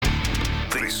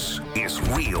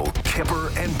Real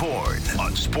Kipper and Bourne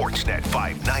on Sportsnet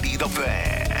 590 The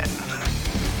Fan.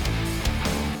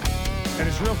 And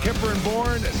it's Real Kipper and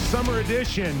Bourne, summer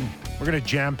edition. We're going to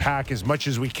jam-pack as much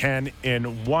as we can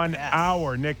in 1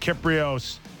 hour. Nick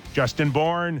Kiprios, Justin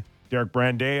Bourne, Derek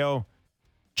Brandeo,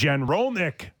 Jen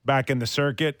Rolnick back in the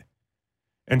circuit.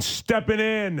 And stepping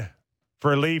in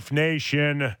for Leaf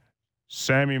Nation,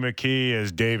 Sammy McKee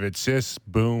is David Sis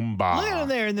Boom Ba. Look at him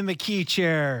there in the McKee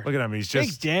chair. Look at him. He's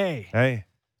just... Big day. Hey,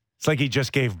 it's like he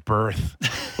just gave birth.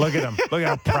 Look at him. Look at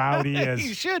how proud he is.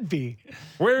 He should be.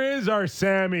 Where is our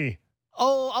Sammy?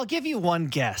 Oh, I'll give you one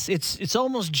guess. It's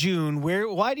almost June.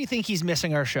 Why do you think he's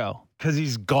missing our show? Because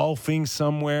he's golfing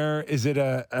somewhere. Is it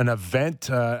an event,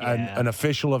 an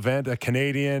official event, a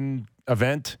Canadian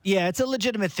event? Yeah, it's a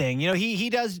legitimate thing. You know,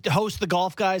 he does host the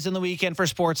Golf Guys on the weekend for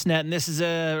Sportsnet, and this is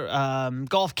a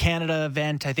Golf Canada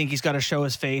event. I think he's got to show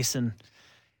his face, and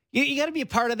you got to be a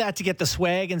part of that to get the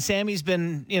swag. And Sammy's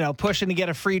been, pushing to get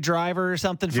a free driver or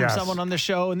something from someone on the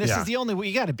show, and this is the only way.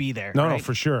 You got to be there. No, right? no,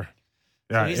 for sure.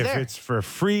 Yeah, So if it's for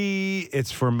free,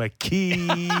 it's for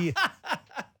McKee.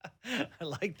 I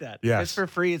like that. Yes. If it's for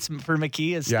free, it's for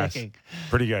McKee is sticking.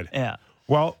 Pretty good. Yeah.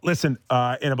 Well, listen,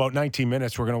 in about 19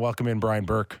 minutes, we're going to welcome in Brian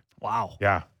Burke. Wow.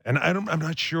 Yeah. And I'm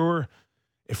not sure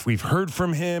if we've heard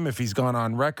from him, if he's gone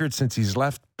on record since he's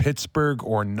left Pittsburgh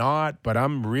or not, but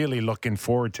I'm really looking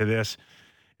forward to this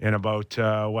in about,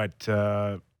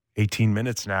 18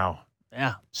 minutes now.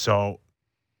 Yeah. So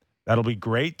that'll be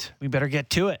great. We better get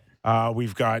to it.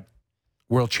 We've got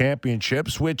World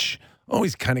Championships, which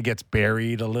always kind of gets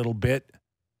buried a little bit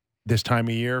this time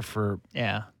of year for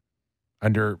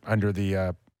under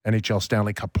the NHL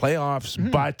Stanley Cup playoffs.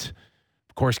 Mm-hmm. But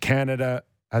of course, Canada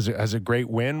has a great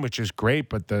win, which is great.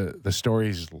 But the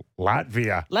story's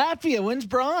Latvia. Latvia wins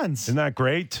bronze. Isn't that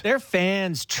great? Their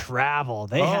fans travel.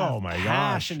 They have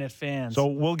passionate fans. So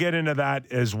we'll get into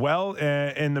that as well.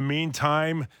 In the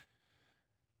meantime,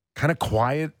 kind of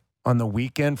quiet on the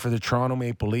weekend for the Toronto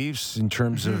Maple Leafs in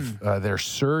terms of their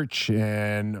search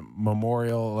and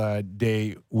Memorial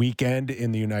Day weekend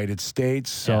in the United States.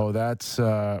 So that's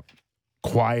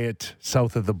quiet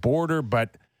south of the border,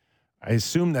 but I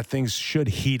assume that things should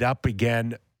heat up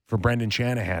again for Brendan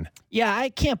Shanahan. Yeah, I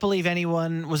can't believe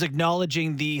anyone was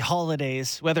acknowledging the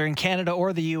holidays, whether in Canada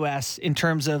or the U.S., in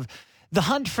terms of the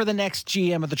hunt for the next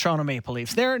GM of the Toronto Maple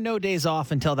Leafs. There are no days off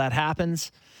until that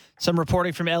happens. Some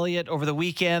reporting from Elliott over the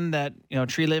weekend that,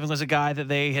 Tree Living was a guy that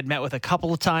they had met with a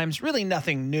couple of times. Really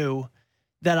nothing new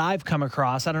that I've come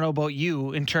across. I don't know about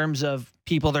you in terms of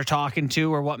people they're talking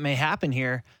to or what may happen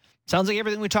here. Sounds like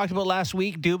everything we talked about last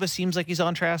week. Dubas seems like he's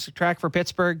on track for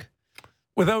Pittsburgh.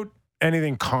 Without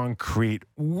anything concrete,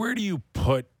 where do you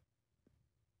put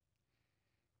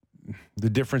the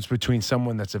difference between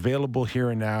someone that's available here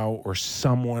and now or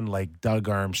someone like Doug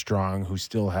Armstrong who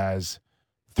still has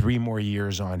 3 more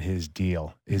years on his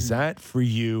deal? Is that for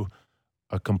you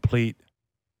a complete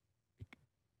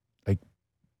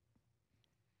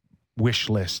wish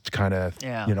list kind of,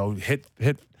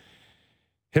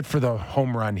 hit for the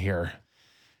home run here?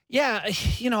 Yeah,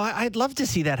 I'd love to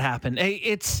see that happen.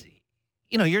 It's,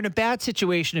 you're in a bad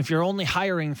situation if you're only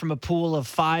hiring from a pool of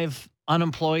 5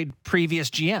 unemployed previous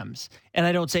GMs. And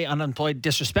I don't say unemployed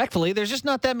disrespectfully. There's just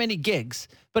not that many gigs,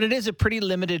 but it is a pretty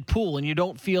limited pool, and you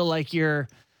don't feel like you're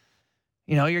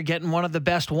getting one of the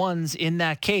best ones in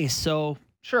that case. So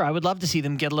sure, I would love to see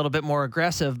them get a little bit more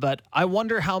aggressive, but I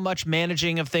wonder how much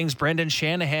managing of things Brendan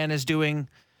Shanahan is doing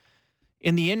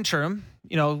in the interim.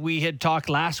 We had talked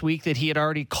last week that he had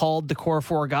already called the core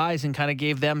 4 guys and kind of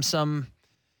gave them some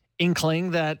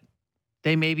inkling that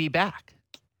they may be back.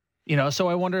 So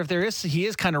I wonder if he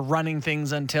is kind of running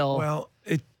things until. Well,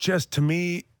 it just, to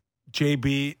me,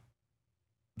 JB,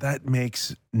 that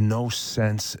makes no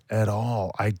sense at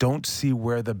all. I don't see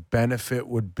where the benefit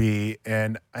would be.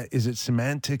 And is it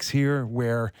semantics here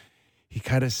where he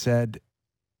kind of said,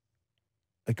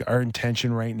 like, our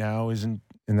intention right now isn't,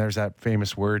 and there's that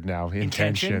famous word now,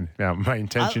 intention. Now, my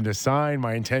intention to sign,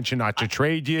 my intention not to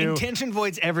trade you. Intention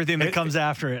voids everything that comes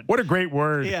after it. What a great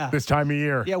word this time of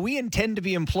year. Yeah, we intend to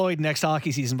be employed next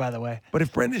hockey season, by the way. But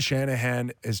if Brendan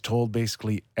Shanahan has told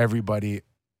basically everybody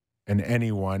and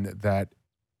anyone that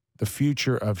the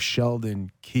future of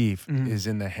Sheldon Keefe is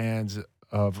in the hands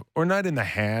of, or not in the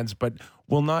hands, but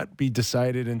will not be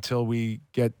decided until we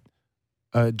get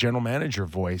a general manager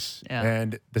voice. Yeah.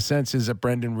 And the sense is that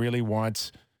Brendan really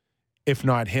wants, if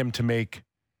not him to make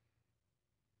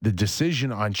the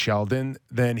decision on Sheldon,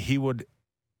 then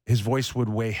his voice would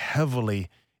weigh heavily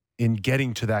in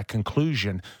getting to that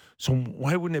conclusion. So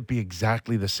why wouldn't it be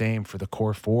exactly the same for the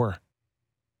core 4?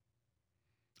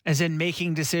 As in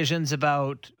making decisions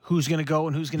about who's going to go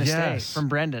and who's going to stay from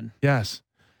Brendan. Yes.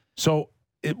 So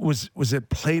was it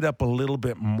played up a little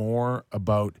bit more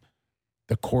about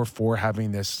the core four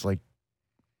having this like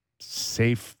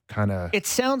safe kind of it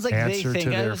sounds like they think to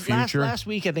their future? Last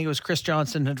week I think it was Chris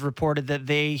Johnson had reported that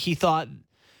he thought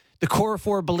the core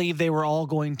four believed they were all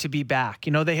going to be back.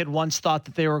 You know, they had once thought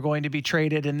that they were going to be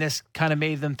traded, and this kind of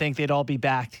made them think they'd all be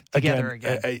back together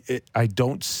again. I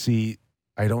don't see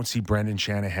Brendan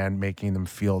Shanahan making them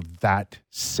feel that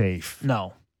safe.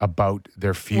 No. About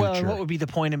their future. Well, what would be the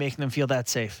point of making them feel that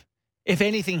safe? If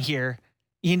anything here,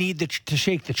 you need to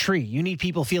shake the tree. You need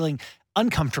people feeling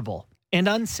uncomfortable and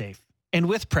unsafe and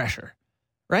with pressure,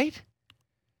 right?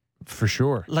 For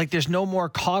sure. Like there's no more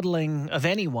coddling of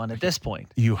anyone at this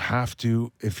point. You have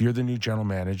to, if you're the new general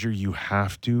manager, you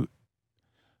have to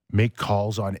make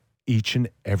calls on each and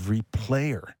every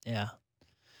player. Yeah.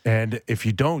 And if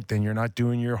you don't, then you're not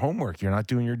doing your homework. You're not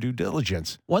doing your due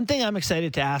diligence. One thing I'm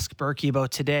excited to ask Burke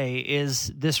about today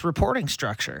is this reporting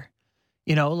structure.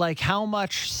 You know, like how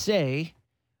much say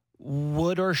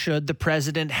would or should the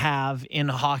president have in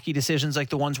hockey decisions like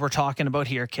the ones we're talking about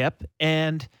here, Kip?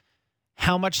 And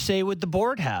how much say would the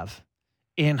board have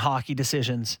in hockey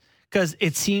decisions? Because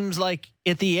it seems like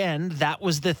at the end, that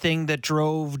was the thing that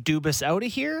drove Dubas out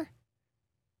of here.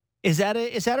 Is that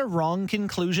a wrong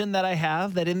conclusion that I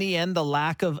have? That in the end, the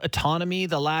lack of autonomy,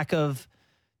 the lack of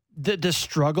the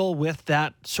struggle with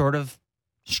that sort of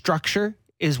structure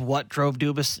is what drove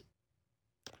Dubas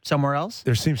somewhere else?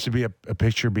 There seems to be a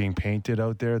picture being painted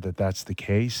out there that that's the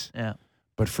case. Yeah.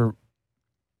 But for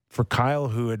Kyle,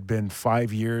 who had been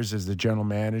 5 years as the general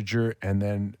manager, and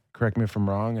then, correct me if I'm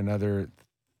wrong, another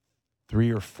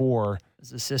 3 or 4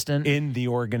 as assistant in the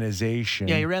organization.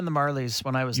 Yeah, he ran the Marlies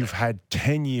when I was You've had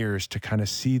 10 years to kind of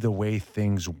see the way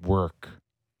things work.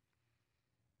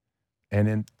 And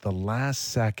in the last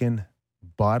second,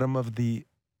 bottom of the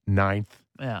 9th,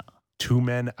 2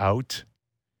 men out,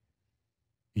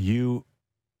 you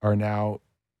are now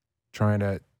trying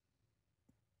to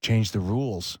change the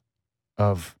rules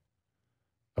of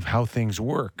how things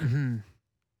work. Mm-hmm.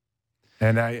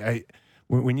 And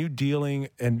when you dealing,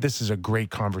 and this is a great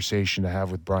conversation to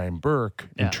have with Brian Burke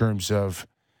in terms of,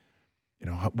 you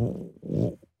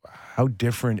know, how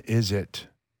different is it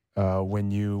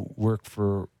when you work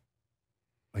for,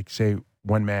 like, say,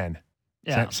 one man.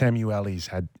 Samuelis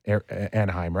had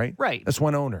Anaheim, right? Right. That's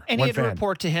one owner. And one he had fan. to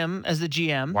report to him as the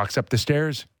GM. Walks up the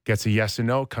stairs, gets a yes and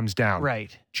no, comes down.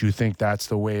 Right. Do you think that's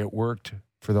the way it worked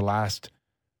for the last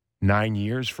 9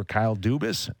 years for Kyle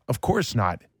Dubas? Of course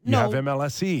not. You have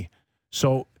MLSE.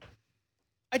 So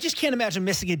I just can't imagine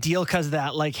missing a deal because of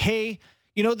that. Like, hey,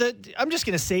 you know, I'm just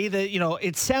going to say that, you know,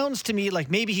 it sounds to me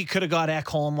like maybe he could have got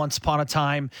Ekholm once upon a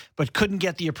time, but couldn't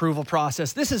get the approval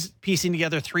process. This is piecing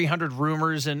together 300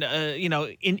 rumors and, you know,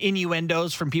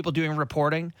 innuendos from people doing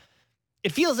reporting.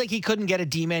 It feels like he couldn't get a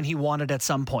D-man he wanted at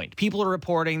some point. People are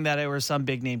reporting that it was some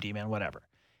big name D-man, whatever.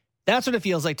 That's what it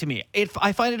feels like to me.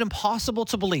 I find it impossible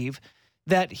to believe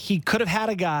that he could have had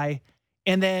a guy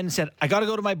and then said, I got to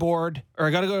go to my board, or I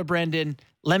got to go to Brendan.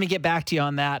 Let me get back to you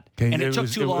on that. Okay, and it took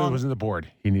too long. It wasn't the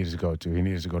board he needed to go to. He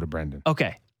needed to go to Brendan.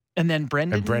 Okay. And then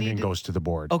Brendan goes to the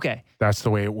board. Okay. That's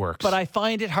the way it works. But I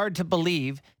find it hard to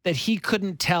believe that he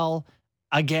couldn't tell,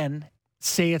 again,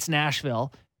 say it's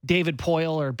Nashville, David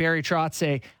Poyle or Barry Trotz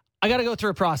say, I got to go through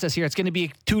a process here. It's going to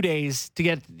be 2 days to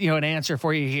get, you know, an answer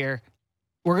for you here.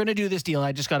 We're going to do this deal.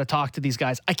 I just got to talk to these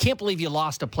guys. I can't believe you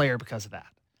lost a player because of that.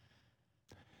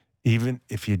 Even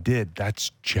if you did,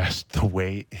 that's just the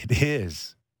way it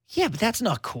is. Yeah, but that's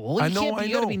not cool. You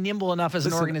got to be nimble enough as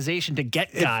an organization to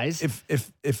get guys.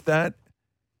 If that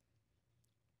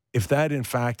in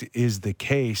fact is the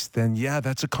case, then yeah,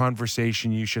 that's a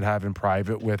conversation you should have in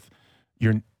private with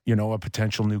your, you know, a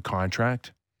potential new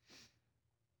contract.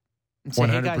 And say,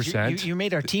 100%. Hey guys, you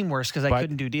made our team worse because I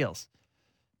couldn't do deals.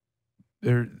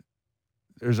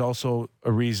 There's also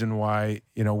a reason why,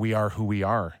 you know, we are who we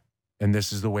are. And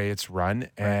this is the way it's run.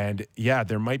 Right. And yeah,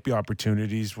 there might be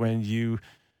opportunities when you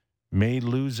may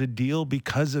lose a deal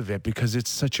because of it, because it's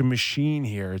such a machine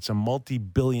here. It's a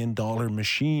multi-billion-dollar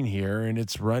machine here, and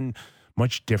it's run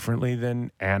much differently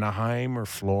than Anaheim or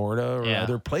Florida or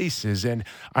other places. And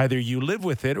either you live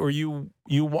with it or you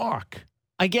walk.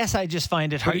 I guess I just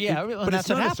find it hard. But that's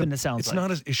what happened. It sounds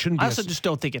like it shouldn't be. I also just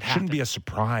don't think it happened. Shouldn't be a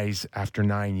surprise after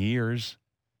 9 years.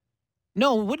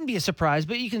 No, it wouldn't be a surprise,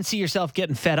 but you can see yourself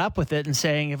getting fed up with it and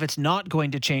saying, if it's not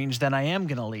going to change, then I am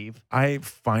going to leave. I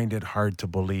find it hard to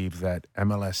believe that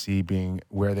MLSE being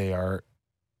where they are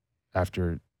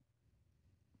after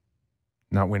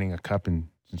not winning a cup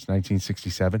since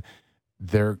 1967,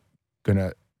 they're going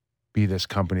to be this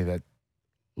company that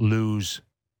lose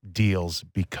deals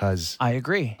because I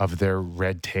agree. of their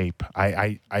red tape.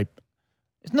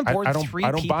 Isn't the board three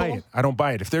I don't people? buy it. I don't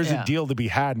buy it. If there's Yeah. a deal to be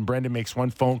had and Brendan makes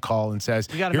one phone call and says,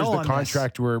 We gotta here's know the on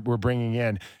contract we're bringing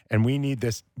in and we need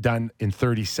this done in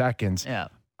 30 seconds. Yeah.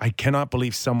 I cannot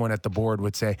believe someone at the board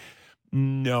would say,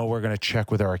 no, we're going to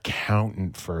check with our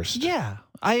accountant first. Yeah,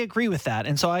 I agree with that.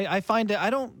 And so I find it, I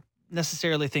don't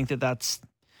necessarily think that that's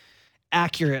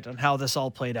accurate on how this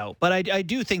all played out. But I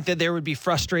do think that there would be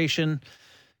frustration,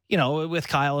 with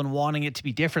Kyle and wanting it to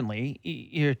be different.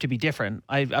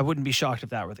 I wouldn't be shocked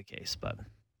if that were the case.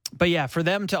 But yeah, for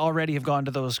them to already have gone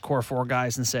to those core four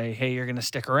guys and say, hey, you're going to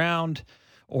stick around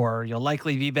or you'll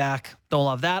likely be back. Don't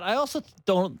love that. I also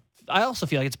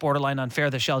feel like it's borderline unfair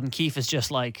that Sheldon Keefe is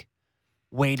just like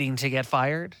waiting to get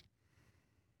fired.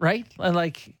 Right?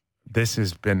 Like, this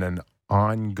has been an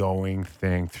ongoing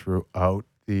thing throughout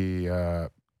the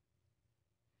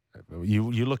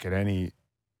you look at any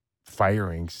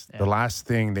firings, the last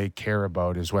thing they care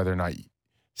about is whether or not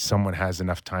someone has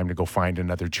enough time to go find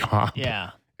another job. Yeah.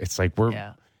 It's like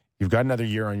you've got another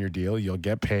year on your deal, you'll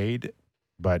get paid,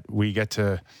 but we get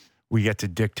to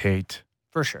dictate.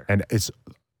 For sure. And it's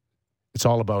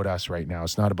all about us right now.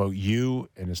 It's not about you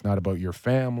and it's not about your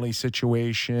family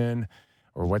situation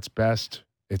or what's best.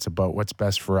 It's about what's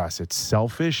best for us. It's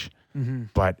selfish,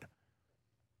 but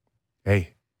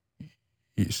hey,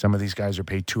 some of these guys are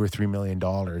paid $2 or $3 million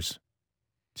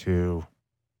to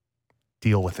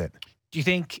deal with it. Do you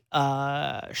think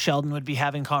Sheldon would be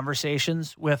having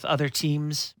conversations with other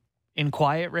teams in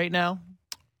quiet right now?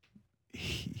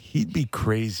 He'd be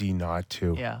crazy not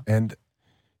to. Yeah. And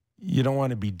you don't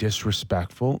want to be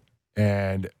disrespectful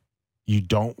and you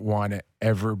don't want to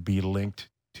ever be linked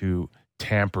to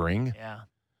tampering. Yeah.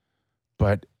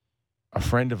 But a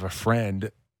friend of a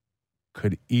friend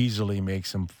could easily make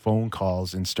some phone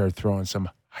calls and start throwing some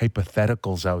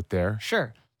hypotheticals out there.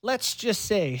 Sure. Let's just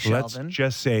say, Sheldon. Let's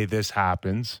just say this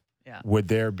happens. Yeah. Would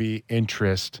there be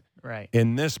interest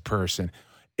in this person?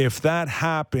 If that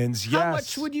happens, yes. How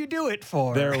much would you do it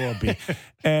for? There will be.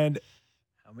 And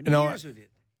how many years would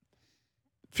it?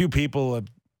 Few people have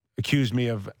accused me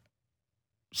of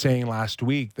saying last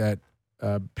week that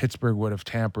Pittsburgh would have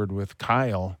tampered with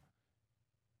Kyle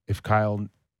if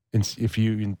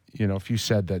you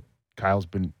said that Kyle's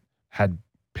had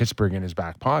Pittsburgh in his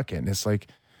back pocket. And it's like,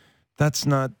 that's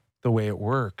not the way it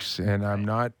works. And I'm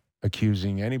not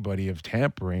accusing anybody of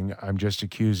tampering. I'm just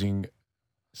accusing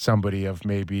somebody of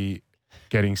maybe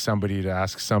getting somebody to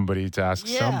ask somebody to ask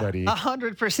somebody.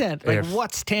 100%. Like,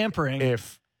 what's tampering?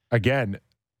 If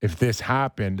this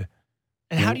happened.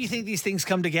 And how do you think these things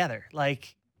come together?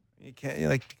 Like, you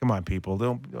can't, come on,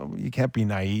 people. You can't be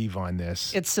naive on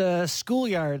this. It's a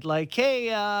schoolyard. Like, hey,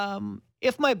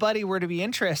 if my buddy were to be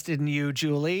interested in you,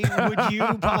 Julie, would you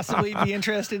possibly be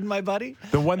interested in my buddy?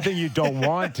 The one thing you don't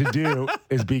want to do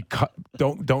is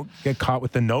don't get caught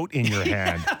with the note in your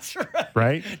hand. That's right.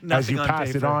 Right? Nothing as you on pass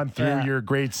it paper. on through your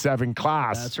grade 7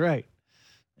 class. That's right.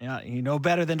 Yeah, you know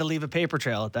better than to leave a paper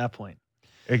trail at that point.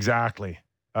 Exactly.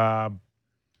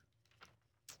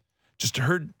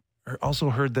 Also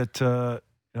heard that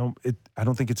I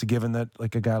don't think it's a given that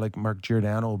like a guy like Mark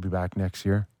Giordano will be back next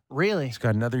year. Really? He's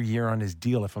got another year on his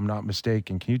deal, if I'm not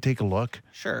mistaken. Can you take a look?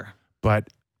 Sure. But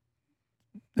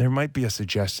there might be a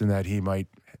suggestion that he might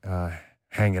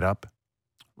hang it up.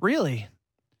 Really?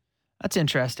 That's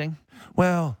interesting.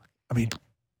 Well, I mean,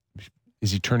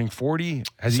 is he turning 40?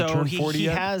 Has he turned 40 he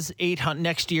yet? has 800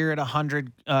 next year at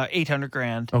 800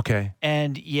 grand. Okay.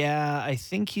 And yeah, I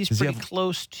think he's pretty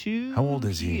close to. How old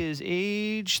is he? He is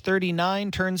age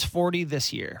 39, turns 40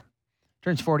 this year.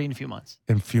 Turns 40 in a few months.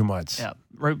 In a few months. Yeah,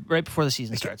 right before the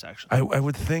season starts, actually. I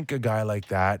would think a guy like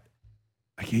that,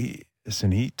 he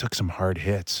took some hard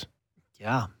hits.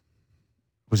 Yeah.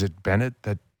 Was it Bennett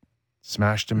that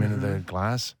smashed him into the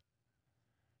glass?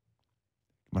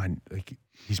 Come on,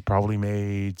 he's probably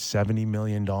made $70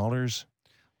 million.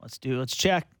 Let's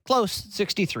check. Close,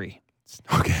 63.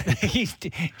 Okay.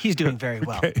 he's doing very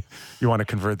well. Okay. You want to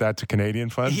convert that to Canadian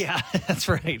funds? Yeah, that's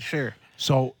right. Sure.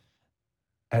 So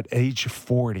at age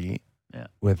 40,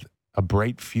 with a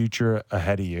bright future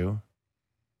ahead of you,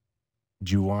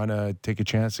 do you want to take a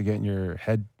chance of getting your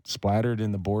head splattered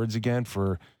in the boards again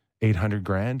for 800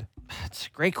 grand? That's a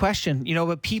great question.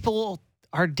 But people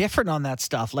are different on that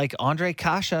stuff. Like Andre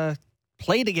Kasha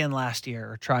played again last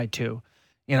year or tried to.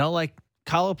 Like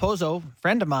Kyle Opozo,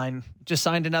 friend of mine, just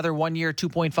signed another 1 year,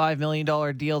 $2.5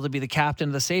 million deal to be the captain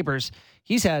of the Sabres.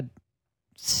 He's had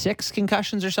 6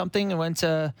 concussions or something and went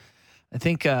to, I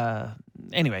think,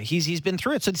 anyway, he's been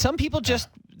through it. So some people just,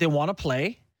 they want to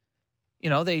play.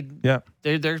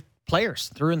 They're players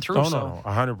through and through. Oh, no,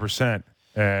 100%.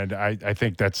 And I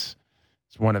think it's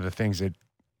one of the things that,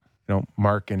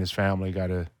 Mark and his family got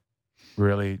to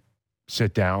really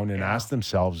sit down and ask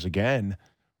themselves again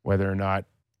whether or not,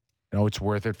 it's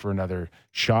worth it for another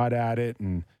shot at it.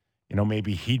 And,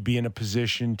 maybe he'd be in a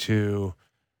position to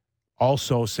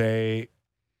also say,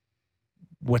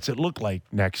 what's it look like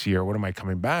next year? What am I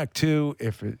coming back to?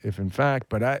 If in fact,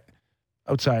 but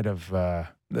outside of the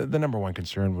number one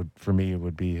concern for me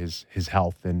would be his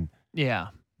health and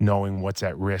knowing what's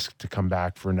at risk to come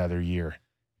back for another year.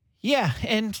 Yeah,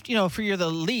 and for the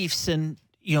Leafs, and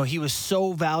he was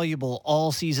so valuable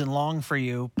all season long for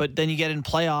you, but then you get in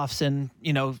playoffs, and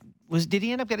did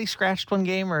he end up getting scratched one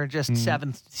game or just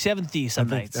seventh D some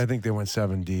nights? I think they went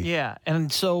 7D. Yeah,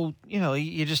 and so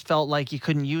you just felt like you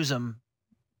couldn't use him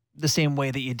the same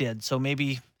way that you did. So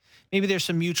maybe there's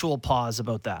some mutual pause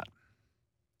about that.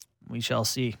 We shall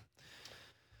see.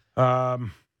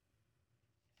 Want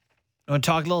to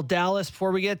talk a little Dallas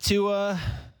before we get to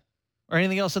or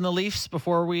anything else in the Leafs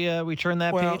before we turn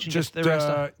that page? And just get the rest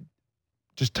of...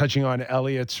 just touching on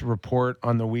Elliott's report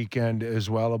on the weekend as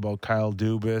well about Kyle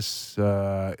Dubas.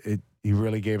 He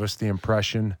really gave us the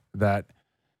impression that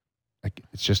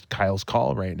it's just Kyle's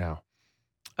call right now.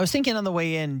 I was thinking on the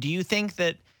way in, do you think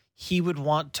that he would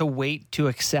want to wait to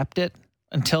accept it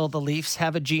until the Leafs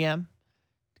have a GM?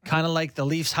 Kind of like the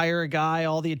Leafs hire a guy,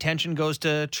 all the attention goes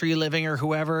to Tree Living or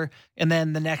whoever, and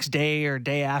then the next day or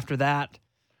day after that,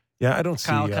 yeah, I don't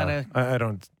Kyle see. I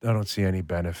don't see any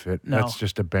benefit. No. That's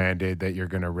just a Band-Aid that you're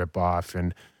going to rip off,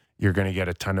 and you're going to get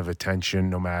a ton of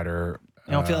attention, no matter.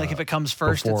 You don't feel like if it comes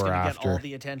first, it's going to get all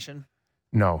the attention.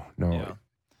 No. Yeah.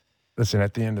 Listen,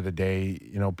 at the end of the day,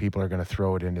 people are going to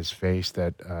throw it in his face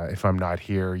that if I'm not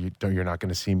here, you're not going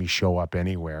to see me show up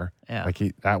anywhere. Yeah.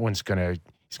 He's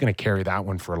going to carry that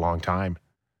one for a long time.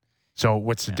 So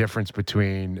what's the difference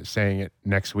between saying it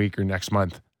next week or next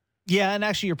month? Yeah, and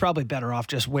actually you're probably better off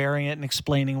just wearing it and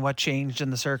explaining what changed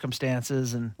in the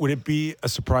circumstances. And would it be a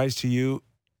surprise to you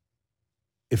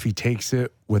if he takes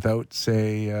it without,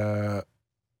 say,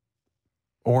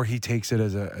 or he takes it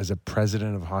as a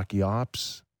president of hockey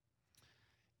ops?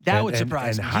 That would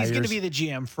surprise me. He's going to be the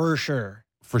GM for sure.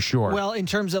 For sure. Well, in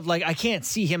terms of I can't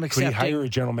see him accepting. Could he hire a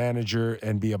general manager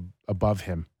and be above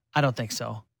him? I don't think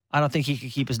so. I don't think he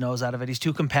could keep his nose out of it. He's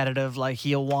too competitive.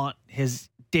 He'll want his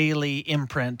daily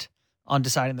imprint on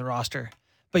deciding the roster.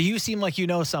 But you seem like you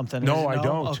know something. No, I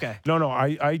don't. Okay. No.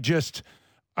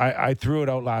 I threw it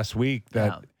out last week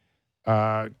that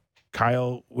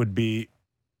Kyle would be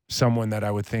someone that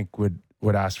I would think would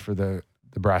ask for the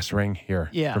brass ring here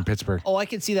from Pittsburgh. Oh, I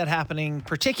can see that happening,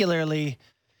 particularly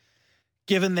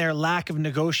given their lack of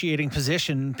negotiating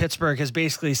position. Pittsburgh has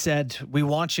basically said, we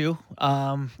want you.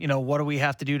 What do we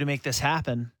have to do to make this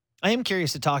happen? I am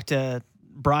curious to talk to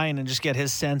Brian and just get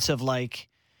his sense of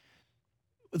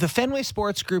the Fenway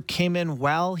Sports Group came in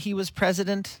while he was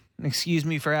president. Excuse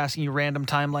me for asking you random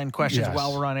timeline questions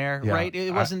while we're on air, right?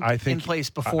 It wasn't in place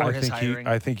before his hiring.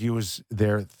 I think he was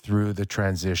there through the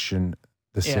transition,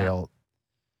 the sale.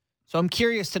 So I'm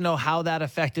curious to know how that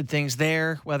affected things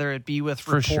there, whether it be with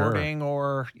reporting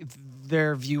or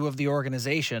their view of the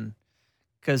organization,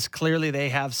 because clearly they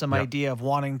have some idea of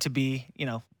wanting to be,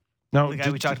 the guy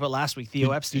we talked about last week,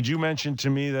 Theo Epstein. Did you mention to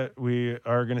me that we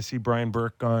are going to see Brian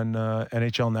Burke on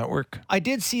NHL Network? I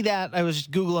did see that. I was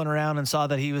Googling around and saw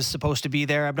that he was supposed to be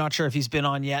there. I'm not sure if he's been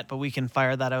on yet, but we can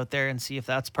fire that out there and see if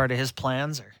that's part of his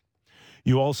plans. Or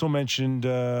you also mentioned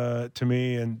to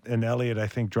me, and Elliot, I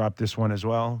think, dropped this one as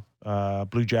well.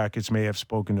 Blue Jackets may have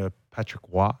spoken to Patrick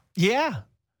Waugh. Yeah,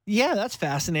 that's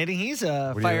fascinating. He's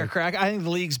a firecracker. I think the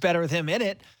league's better with him in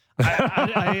it.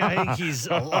 I think he's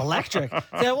electric.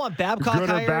 I want Babcock good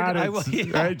or hired. bad,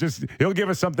 right? He'll give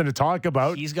us something to talk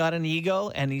about. He's got an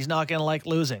ego, and he's not going to like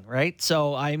losing, right?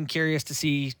 So I'm curious to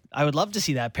see. I would love to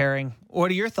see that pairing. What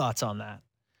are your thoughts on that?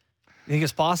 You think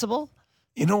it's possible?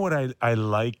 You know what I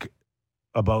like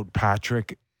about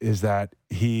Patrick is that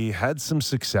he had some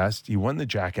success. He won the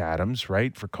Jack Adams,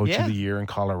 right, for Coach of the Year in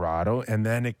Colorado, and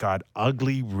then it got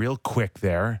ugly real quick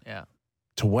there. Yeah.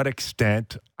 To what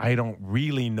extent, I don't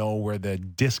really know where the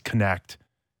disconnect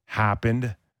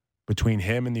happened between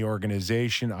him and the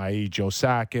organization, i.e. Joe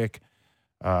Sakic,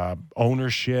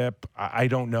 ownership. I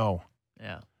don't know.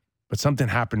 Yeah. But something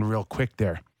happened real quick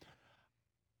there.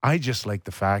 I just like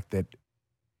the fact that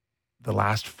the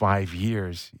last 5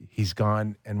 years, he's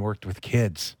gone and worked with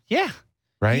kids. Yeah.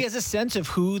 Right? He has a sense of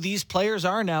who these players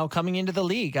are now coming into the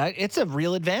league. It's a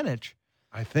real advantage.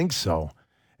 I think so.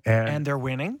 And they're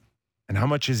winning. And how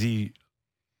much has he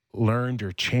learned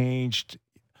or changed?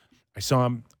 I saw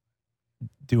him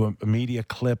do a media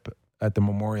clip at the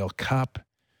Memorial Cup.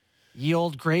 Ye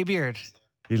old graybeard.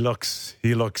 He looks,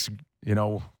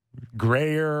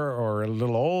 grayer or a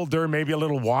little older, maybe a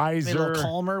little wiser. Maybe a little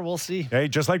calmer. We'll see. Hey,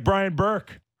 just like Brian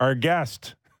Burke, our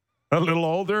guest. A little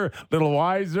older, a little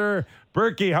wiser.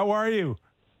 Burkey, how are you?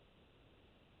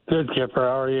 Good, Kipper.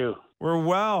 How are you? We're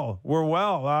well.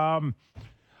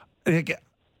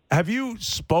 Have you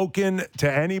spoken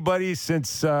to anybody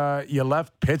since you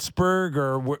left Pittsburgh,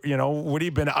 or what have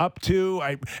you been up to?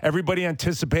 Everybody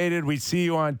anticipated we'd see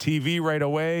you on TV right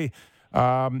away.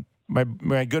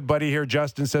 My good buddy here,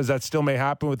 Justin, says that still may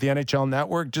happen with the NHL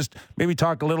Network. Just maybe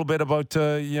talk a little bit about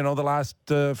the last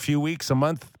few weeks, a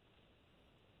month.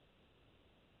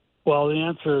 Well, the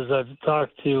answer is I've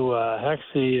talked to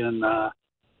Hexie and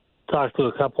talked to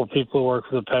a couple of people who work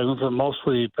for the Penguins, and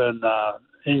mostly been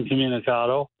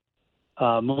incommunicado.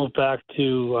 Moved back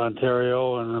to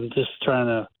Ontario, and I'm just trying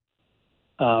to.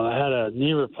 I had a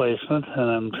knee replacement, and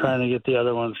I'm trying to get the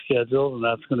other one scheduled, and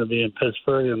that's going to be in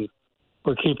Pittsburgh, and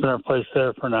we're keeping our place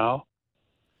there for now.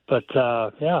 But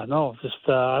I don't know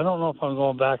if I'm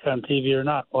going back on TV or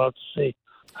not. We'll have to see.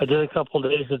 I did a couple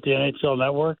of days at the NHL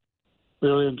Network.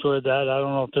 Really enjoyed that. I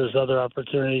don't know if there's other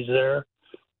opportunities there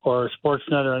or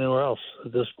Sportsnet or anywhere else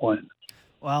at this point.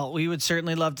 Well, we would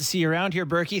certainly love to see you around here,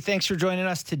 Burkey. Thanks for joining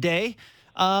us today.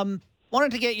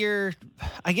 Wanted to get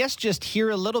just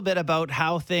hear a little bit about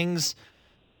how things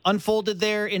unfolded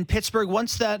there in Pittsburgh.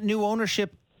 Once that new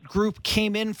ownership group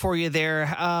came in for you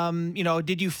there,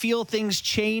 did you feel things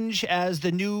change as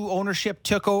the new ownership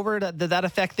took over? Did that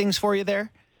affect things for you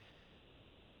there?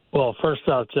 Well, first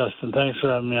off, Justin, thanks for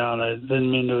having me on. I didn't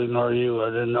mean to ignore you. I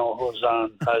didn't know who was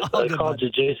on. I called you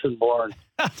Jason Bourne.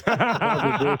 I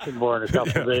called you Jason Bourne a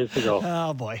couple of days ago.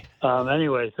 Oh, boy.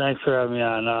 Anyway, thanks for having me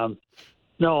on.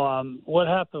 What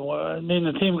happened?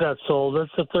 The team got sold.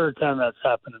 That's the third time that's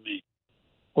happened to me,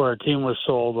 where a team was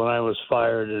sold when I was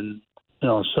fired, and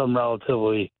some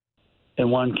relatively, in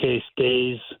one case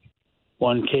days,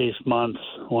 one case months,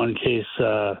 one case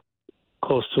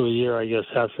close to a year, I guess,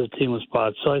 after the team was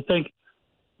bought. So I think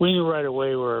we knew right away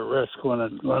we were at risk when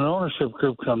an ownership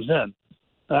group comes in.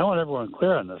 And I want everyone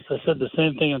clear on this. I said the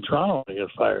same thing in Toronto when I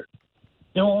got fired.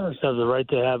 Owners have the right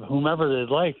to have whomever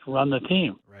they'd like run the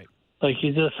team. Right. Like,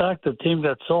 the fact that the team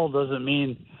got sold doesn't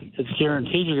mean it's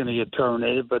guaranteed you're going to get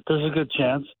terminated, but there's a good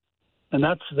chance. And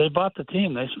they bought the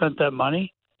team. They spent that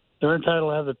money. They're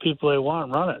entitled to have the people they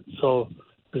want run it. So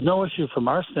there's no issue from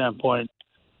our standpoint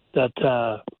that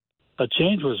a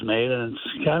change was made, and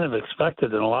it's kind of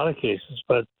expected in a lot of cases.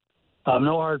 But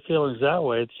no hard feelings that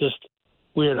way. It's just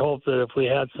we had hoped that if we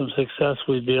had some success,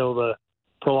 we'd be able to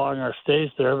prolong our stays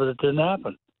there, but it didn't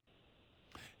happen.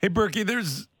 Hey, Burkey,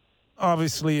 there's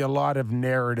obviously a lot of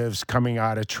narratives coming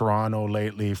out of Toronto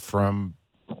lately from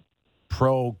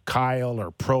pro Kyle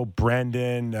or pro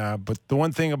Brendan. But the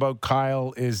one thing about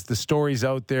Kyle is the stories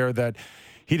out there that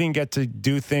he didn't get to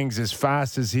do things as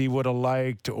fast as he would have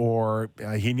liked, or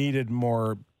he needed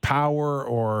more power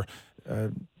or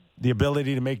the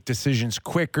ability to make decisions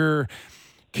quicker.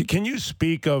 Can you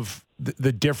speak of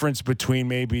the difference between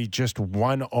maybe just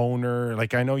one owner?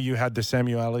 Like, I know you had the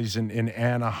Samuelis in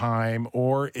Anaheim,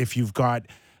 or if you've got,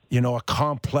 a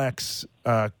complex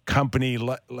company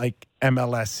like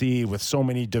MLSE with so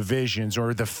many divisions,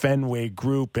 or the Fenway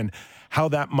Group, and how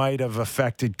that might have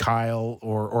affected Kyle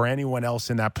or anyone else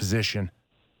in that position.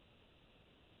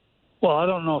 Well, I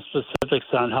don't know specifics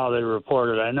on how they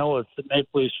reported. I know with the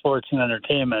Maple Leaf Sports and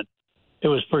Entertainment, it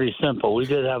was pretty simple. We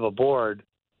did have a board,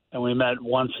 and we met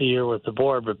once a year with the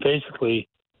board. But basically,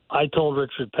 I told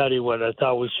Richard Petty what I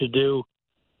thought we should do.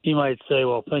 He might say,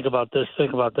 well, think about this,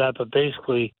 think about that. But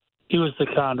basically, he was the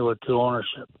conduit to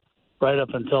ownership right up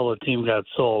until the team got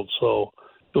sold. So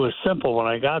it was simple when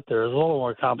I got there. It was a little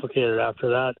more complicated after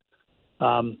that.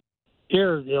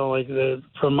 Here,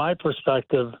 from my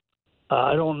perspective,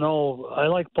 I don't know. I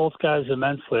like both guys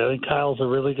immensely. I think Kyle's a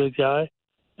really good guy,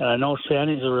 and I know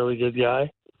Shanny's a really good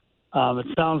guy. It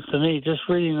sounds to me, just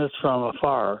reading this from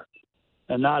afar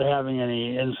and not having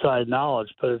any inside knowledge,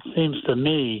 but it seems to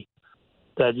me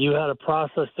that you had a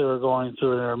process they were going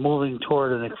through and they were moving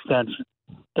toward an extension.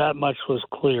 That much was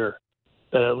clear.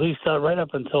 That at least right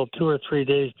up until 2 or 3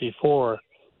 days before,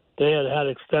 they had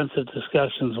extensive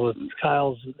discussions with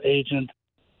Kyle's agent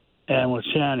and with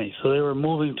Shanny. So they were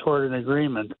moving toward an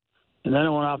agreement. And then it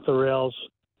went off the rails.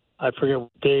 I forget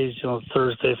what days,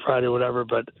 Thursday, Friday, whatever.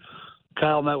 But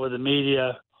Kyle met with the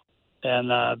media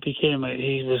and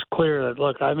he was clear that,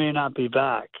 look, I may not be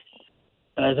back.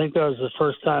 And I think that was the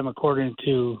first time, according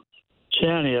to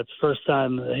Shanny, it's the first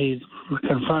time he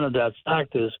confronted that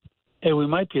fact is, hey, we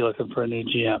might be looking for a new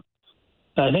GM.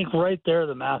 And I think right there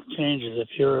the math changes. If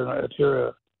you're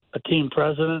a team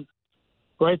president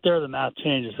right there the math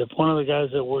changes. If one of the guys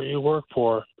that you work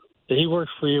for, that he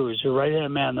works for you, is your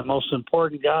right-hand man, the most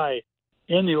important guy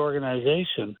in the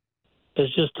organization, has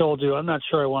just told you, I'm not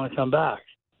sure I want to come back.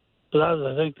 So that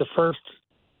was, I think, the first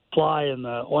fly in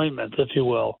the ointment, if you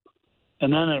will.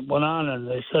 And then it went on, and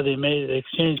they said they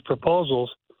exchanged proposals,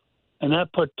 and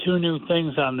that put two new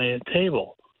things on the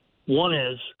table. One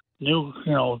is new,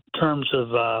 terms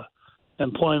of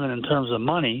employment in terms of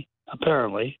money,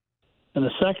 apparently, and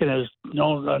the second is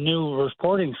a new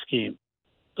reporting scheme.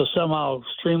 So somehow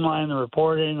streamline the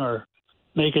reporting or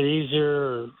make it easier,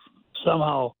 or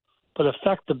somehow, but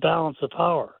affect the balance of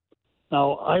power.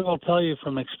 Now, I will tell you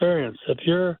from experience, if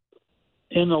you're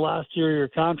in the last year of your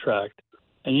contract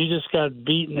and you just got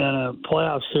beaten in a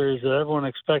playoff series that everyone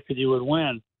expected you would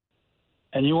win,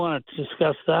 and you want to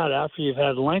discuss that after you've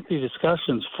had lengthy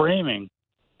discussions framing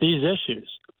these issues,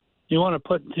 you want to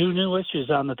put two new issues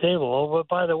on the table. Oh, but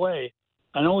by the way,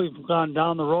 I know we've gone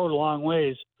down the road a long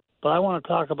ways, but I want to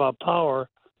talk about power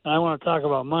and I want to talk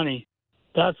about money.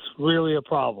 That's really a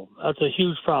problem. That's a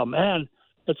huge problem. And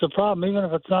it's a problem, even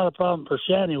if it's not a problem for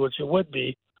Shanny, which it would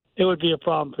be a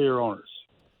problem for your owners.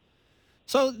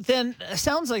 So then it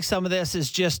sounds like some of this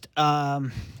is just, a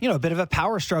bit of a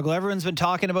power struggle. Everyone's been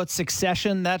talking about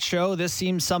Succession, that show. This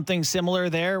seems something similar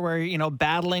there where,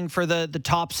 battling for the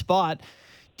top spot.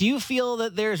 Do you feel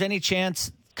that there's any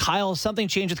chance something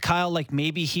changed with Kyle, like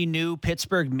maybe he knew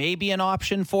Pittsburgh may be an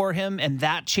option for him and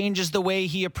that changes the way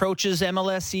he approaches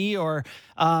MLSE? Or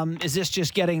is this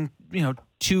just getting,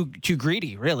 too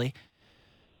greedy, really?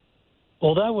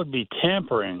 Well, that would be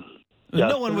tampering.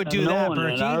 No one would do that,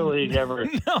 Burke.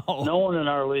 No one in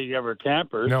our league ever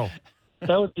tampers. No.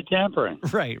 That would be tampering.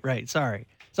 Right. Sorry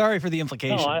for the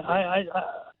implication. No,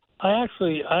 I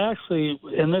actually,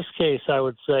 in this case, I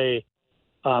would say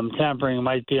tampering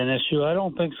might be an issue. I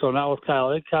don't think so. Not with Kyle.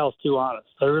 I think Kyle's too honest.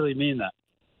 I really mean that.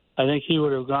 I think he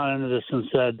would have gone into this and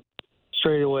said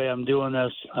straight away, I'm doing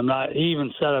this. I'm not. He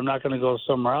even said I'm not going to go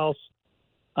somewhere else.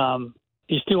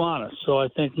 He's too honest. So I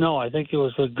think it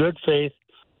was a good faith.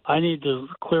 I need to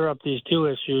clear up these two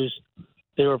issues.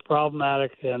 They were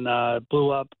problematic and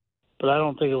blew up, but I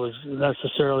don't think it was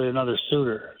necessarily another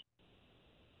suitor.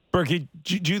 Burke,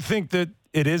 do you think that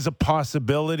it is a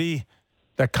possibility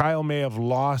that Kyle may have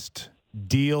lost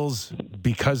deals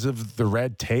because of the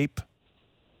red tape?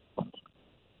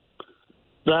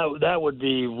 That would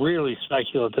be really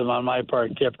speculative on my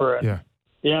part, Kipper. Yeah.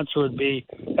 The answer would be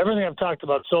everything I've talked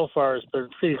about so far has been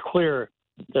pretty clear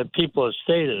that people have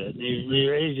stated it.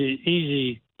 You're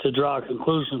easy to draw a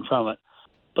conclusion from it.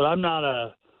 But I'm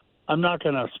not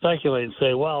going to speculate and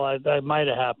say, well, that might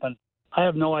have happened. I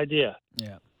have no idea.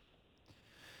 Yeah.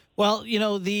 Well,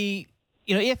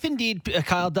 if indeed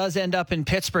Kyle does end up in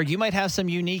Pittsburgh, you might have some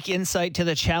unique insight to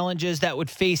the challenges that would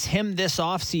face him this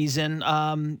offseason.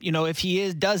 If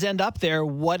he does end up there,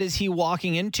 what is he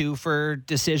walking into for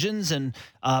decisions and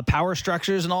power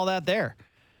structures and all that there?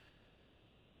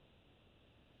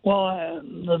 Well,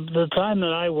 the time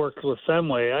that I worked with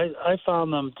Fenway, I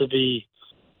found them to be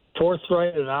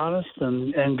forthright and honest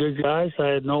and good guys. I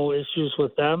had no issues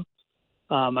with them.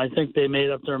 I think they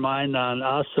made up their mind on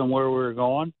us and where we were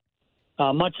going.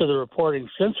 Much of the reporting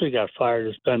since we got fired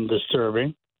has been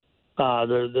disturbing.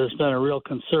 There's been a real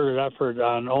concerted effort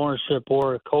on ownership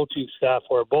or coaching staff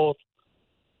or both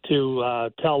to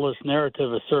tell this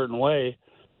narrative a certain way.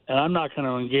 And I'm not going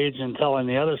to engage in telling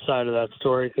the other side of that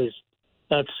story because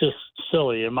that's just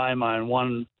silly in my mind.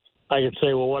 One, I could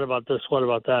say, well, what about this? What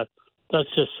about that? That's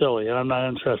just silly, and I'm not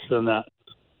interested in that.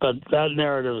 But that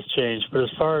narrative has changed. But as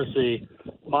far as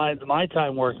my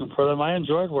time working for them, I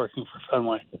enjoyed working for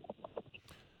Fenway.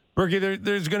 Burke,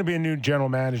 there's going to be a new general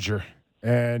manager,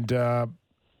 and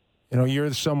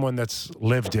you're someone that's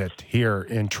lived it here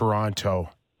in Toronto.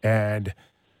 And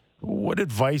what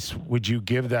advice would you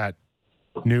give that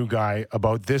new guy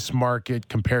about this market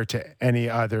compared to any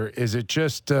other? Is it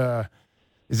just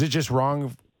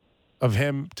wrong of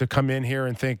him to come in here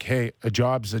and think, hey, a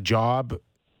job's a job?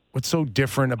 What's so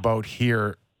different about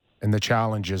here and the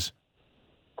challenges?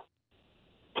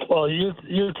 Well,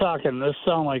 you're talking, this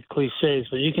sound like cliches,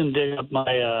 but you can dig up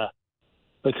my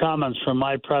the comments from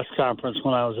my press conference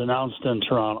when I was announced in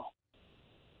Toronto.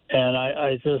 And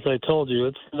I as I told you,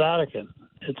 it's the Vatican.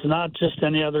 It's not just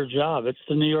any other job. It's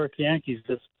the New York Yankees.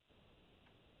 It's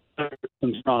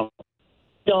in Toronto.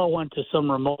 We all went to some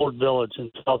remote village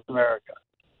in South America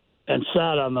and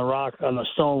sat on the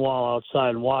stone wall outside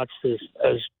and watched this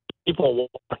as people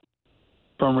walked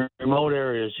from remote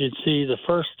areas. You'd see the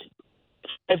first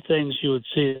 5 things you would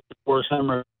see were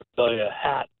a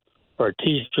hat or a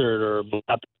T-shirt or a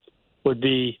black would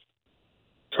be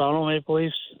Toronto Maple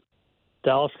Leafs,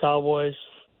 Dallas Cowboys,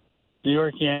 New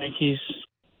York Yankees,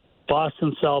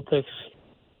 Boston Celtics,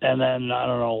 and then, I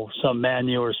don't know, some Man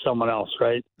U or someone else,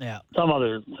 right? Yeah. Some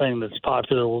other thing that's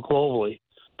popular globally.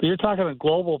 But you're talking a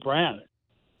global brand.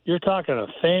 You're talking a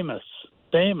famous,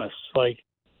 like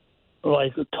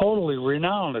totally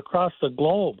renowned across the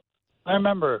globe. I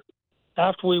remember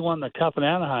after we won the Cup in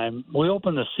Anaheim, we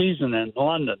opened the season in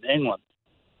London, England.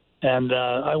 And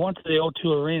I went to the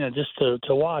O2 Arena just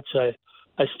to watch. I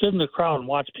stood in the crowd and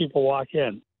watched people walk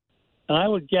in. And I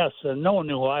would guess, and no one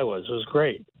knew who I was. It was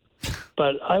great.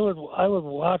 But I would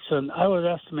watch, and I would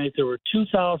estimate there were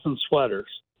 2,000 sweaters.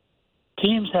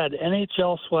 Teams had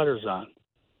NHL sweaters on.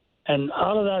 And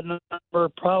out of that number,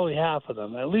 probably half of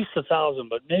them, at least 1,000,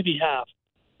 but maybe half,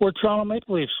 were Toronto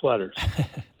Maple Leaf sweaters.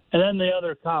 And then the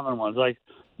other common ones, like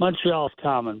Montreal's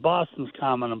common, Boston's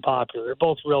common and popular. They're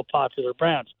both real popular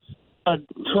brands.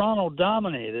 Toronto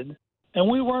dominated, and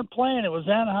we weren't playing. It was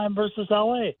Anaheim versus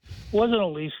L.A. It wasn't a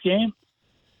Leafs game.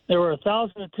 There were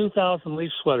 1,000 to 2,000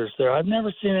 Leaf sweaters there. I've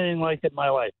never seen anything like it in my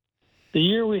life. The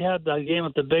year we had the game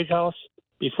at the Big House,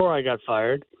 before I got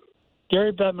fired,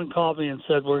 Gary Bettman called me and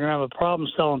said, we're going to have a problem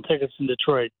selling tickets in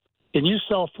Detroit. Can you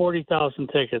sell 40,000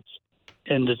 tickets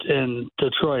in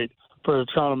Detroit for the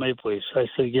Toronto Maple Leafs? I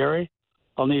said, Gary,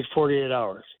 I'll need 48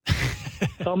 hours.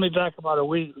 Call me back about a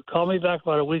week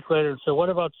later and said, what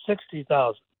about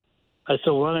 60,000? I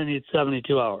said, well, I need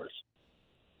 72 hours.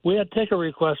 We had ticket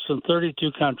requests from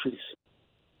 32 countries.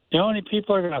 You know how many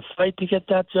people are going to fight to get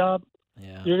that job?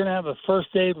 Yeah. You're going to have a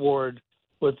first aid ward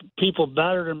with people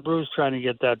battered and bruised trying to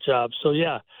get that job. So,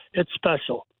 yeah, it's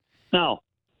special. Now,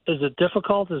 is it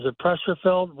difficult? Is it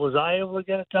pressure-filled? Was I able to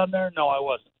get it done there? No, I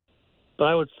wasn't. But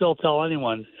I would still tell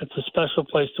anyone it's a special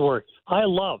place to work. I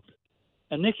loved,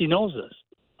 and Nikki knows this,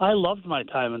 I loved my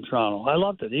time in Toronto. I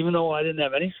loved it. Even though I didn't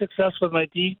have any success with my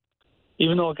team,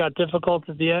 even though it got difficult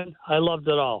at the end, I loved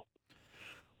it all.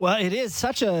 Well, it is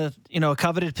such a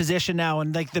coveted position now,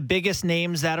 and like the biggest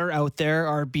names that are out there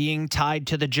are being tied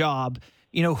to the job.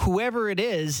 Whoever it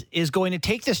is going to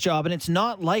take this job, and it's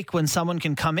not like when someone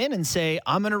can come in and say,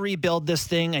 I'm going to rebuild this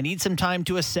thing. I need some time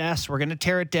to assess. We're going to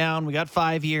tear it down. We got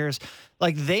 5 years.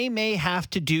 Like, they may have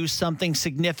to do something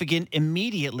significant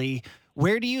immediately.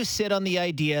 Where do you sit on the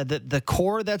idea that the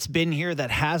core that's been here that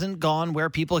hasn't gone where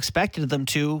people expected them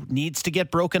to needs to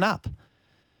get broken up?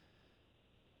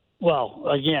 Well,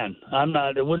 again,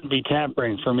 it wouldn't be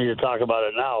tampering for me to talk about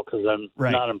it now because I'm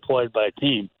not employed by a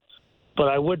team. But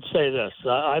I would say this.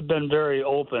 I've been very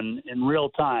open in real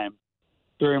time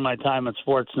during my time at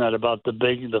Sportsnet about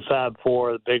the Fab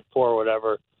Four, the Big Four,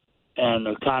 whatever, and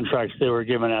the contracts they were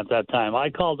given at that time. I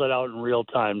called it out in real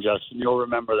time, Justin. You'll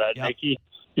remember that, Yep. Nikki.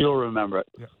 You'll remember it.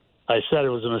 Yep. I said it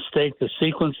was a mistake, the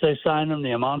sequence they signed them,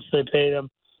 the amounts they paid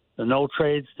them, the no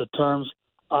trades, the terms.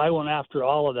 I went after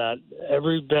all of that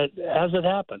every bit as it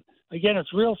happened. Again,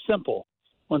 it's real simple.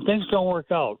 When things don't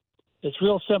work out, it's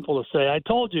real simple to say, I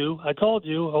told you.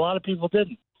 A lot of people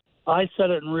didn't. I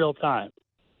said it in real time.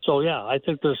 So, yeah, I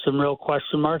think there's some real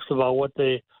question marks about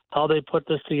how they put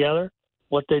this together,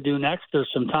 what they do next. There's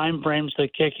some time frames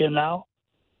that kick in now.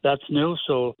 That's new.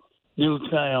 So new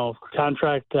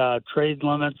contract trade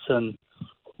limits and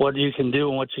what you can do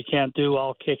and what you can't do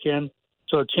all kick in.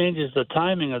 So it changes the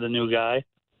timing of the new guy,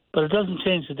 but it doesn't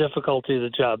change the difficulty of the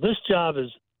job. This job is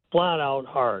flat out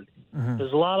hard. Mm-hmm.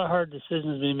 There's a lot of hard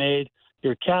decisions to be made.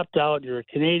 You're capped out. You're a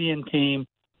Canadian team,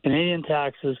 Canadian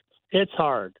taxes. It's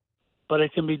hard, but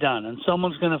it can be done. And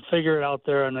someone's going to figure it out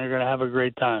there, and they're going to have a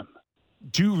great time.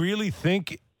 Do you really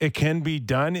think it can be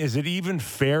done? Is it even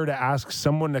fair to ask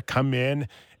someone to come in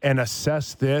and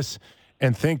assess this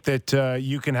and think that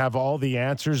you can have all the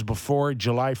answers before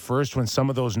July 1st when some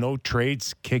of those no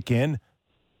trades kick in?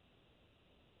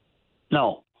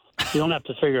 No. You don't have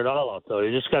to figure it all out, though.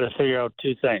 You just got to figure out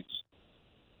two things.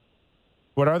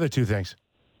 What are the two things?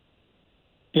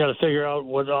 You got to figure out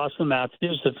what Austin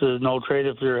Matthews, if there's no trade,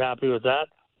 if you're happy with that.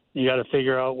 You got to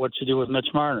figure out what you do with Mitch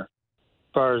Marner.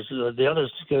 As far as the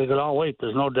others, wait,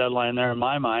 there's no deadline there in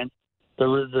my mind. The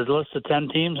list of 10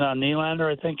 teams on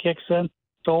Nylander, I think, kicks in.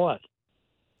 So what?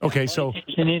 Okay, so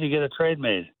you need to get a trade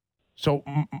made. So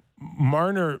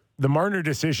the Marner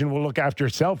decision will look after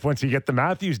itself once you get the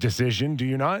Matthews decision, do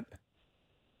you not?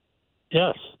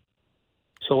 Yes.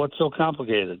 So what's so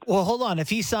complicated? Well, hold on.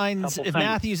 If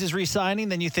Matthews is re-signing,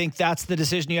 then you think that's the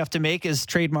decision you have to make is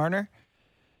trade Marner?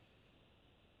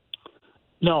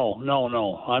 No.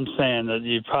 I'm saying that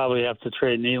you probably have to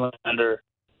trade Nylander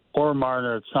or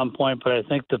Marner at some point, but I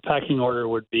think the pecking order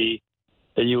would be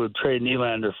that you would trade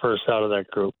Nylander first out of that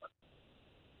group.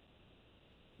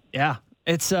 Yeah.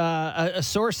 It's a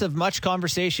source of much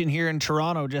conversation here in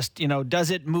Toronto. Just, does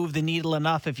it move the needle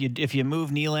enough if you move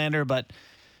Nylander? But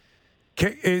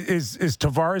Is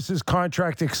Tavares'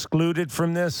 contract excluded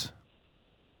from this?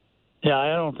 Yeah,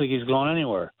 I don't think he's going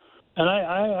anywhere. And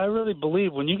I really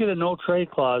believe when you get a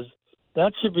no-trade clause,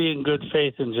 that should be in good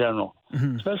faith in general,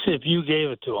 especially if you gave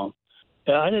it to him.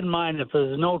 I didn't mind if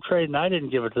there's no trade and I didn't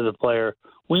give it to the player.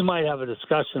 We might have a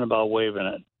discussion about waiving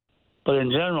it. But in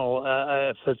general,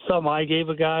 if it's something I gave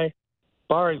a guy,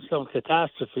 barring some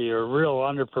catastrophe or real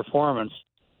underperformance,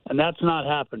 and that's not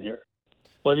happened here.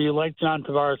 Whether you like John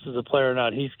Tavares as a player or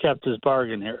not, he's kept his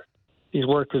bargain here. He's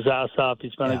worked his ass off.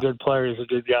 He's been a good player. He's a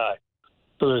good guy.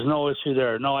 So there's no issue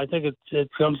there. No, I think it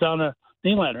comes down to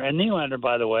Nylander. And Nylander,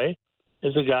 by the way,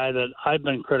 is a guy that I've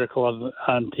been critical of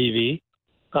on TV.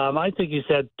 I think he's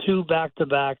had 2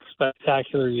 back-to-back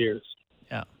spectacular years.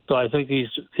 Yeah. So I think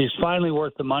he's finally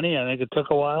worth the money. I think it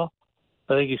took a while.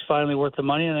 I think he's finally worth the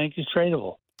money, and I think he's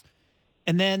tradable.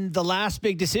 And then the last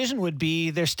big decision would be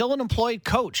there's still an employed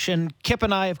coach. And Kip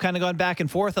and I have kind of gone back and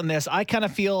forth on this. I kind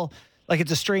of feel like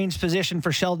it's a strange position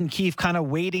for Sheldon Keefe kind of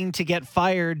waiting to get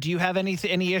fired. Do you have any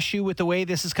issue with the way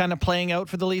this is kind of playing out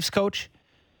for the Leafs coach?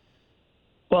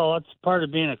 Well, that's part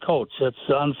of being a coach. That's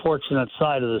the unfortunate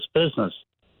side of this business,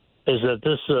 is that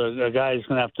this a guy is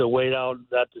going to have to wait out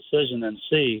that decision and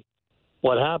see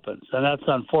what happens. And that's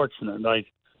unfortunate. Like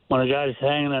when a guy's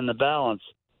hanging in the balance,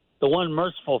 the one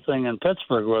merciful thing in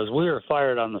Pittsburgh was we were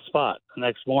fired on the spot the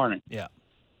next morning. Yeah.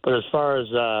 But as far as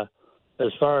the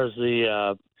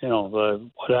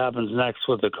what happens next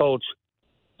with the coach,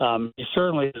 he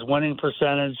certainly his winning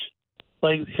percentage.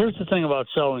 Like here's the thing about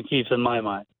Sheldon Keefe in my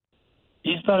mind.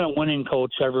 He's been a winning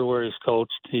coach everywhere he's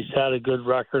coached. He's had a good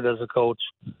record as a coach.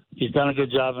 He's done a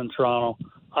good job in Toronto.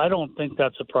 I don't think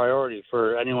that's a priority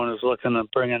for anyone who's looking to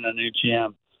bring in a new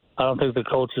GM. I don't think the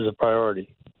coach is a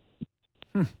priority.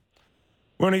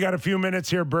 We only got a few minutes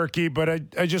here, Burke, but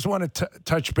I just want to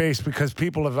touch base because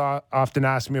people have often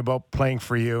asked me about playing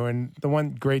for you. And the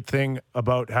one great thing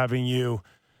about having you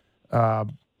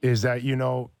is that,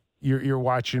 you're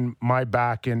watching my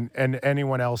back and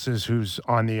anyone else's who's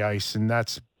on the ice. And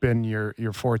that's been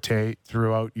your forte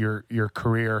throughout your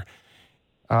career.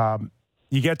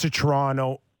 You get to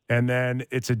Toronto, and then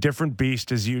it's a different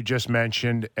beast, as you just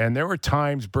mentioned. And there were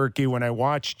times, Burke, when I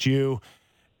watched you,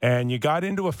 and you got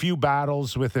into a few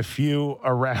battles with a few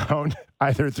around,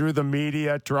 either through the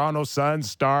media, Toronto Sun,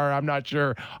 Star, I'm not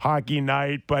sure, Hockey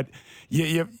Night, but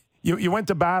you went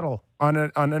to battle on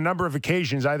a number of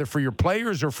occasions, either for your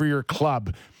players or for your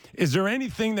club. Is there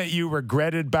anything that you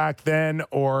regretted back then,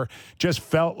 or just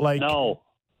felt like no?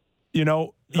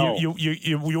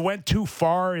 You went too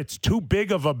far. It's too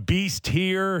big of a beast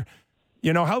here.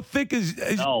 How thick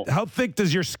how thick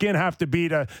does your skin have to be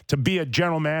a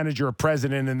general manager or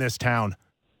president in this town?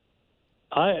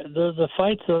 The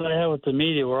fights that I had with the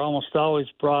media were almost always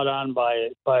brought on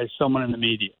by someone in the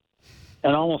media,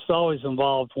 and almost always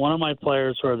involved one of my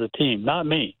players or the team, not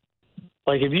me.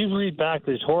 Like if you read back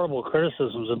these horrible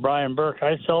criticisms of Brian Burke,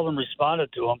 I seldom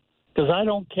responded to them because I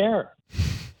don't care.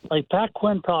 Like Pat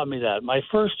Quinn taught me that. My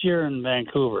first year in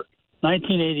Vancouver,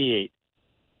 1988.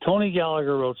 Tony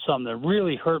Gallagher wrote something that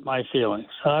really hurt my feelings.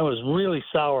 I was really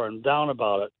sour and down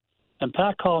about it. And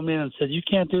Pat called me in and said, you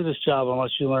can't do this job unless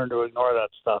you learn to ignore that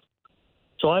stuff.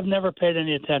 So I've never paid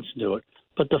any attention to it.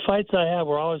 But the fights I had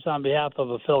were always on behalf of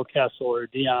a Phil Kessel or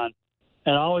Dion,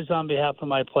 and always on behalf of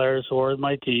my players or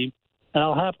my team. And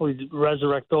I'll happily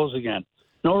resurrect those again.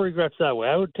 No regrets that way.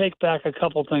 I would take back a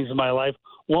couple things in my life.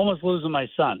 One was losing my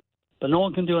son, but no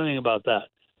one can do anything about that.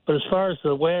 But as far as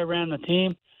the way I ran the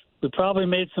team, we probably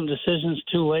made some decisions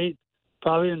too late.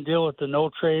 Probably didn't deal with the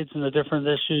no trades and the different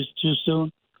issues too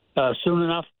soon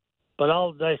enough. But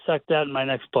I'll dissect that in my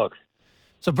next book.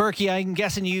 So, Burke, I'm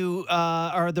guessing you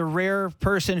are the rare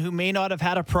person who may not have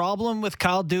had a problem with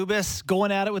Kyle Dubas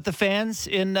going at it with the fans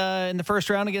in the first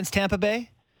round against Tampa Bay?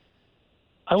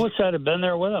 I wish I'd have been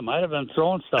there with him. I'd have been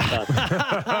throwing stuff at them.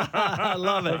 I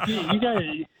love it.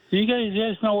 You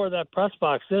guys know where that press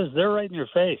box is. They're right in your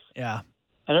face. Yeah.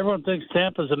 And everyone thinks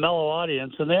Tampa's a mellow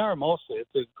audience, and they are mostly.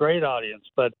 It's a great audience.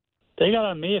 But they got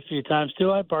on me a few times,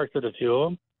 too. I barked at a few of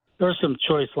them. There was some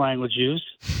choice language used.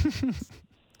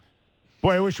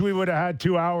 Boy, I wish we would have had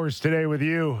 2 hours today with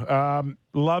you.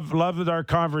 Loved our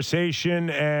conversation,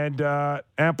 and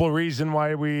ample reason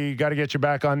why we got to get you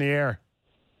back on the air.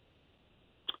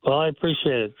 Well, I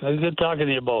appreciate it. Good talking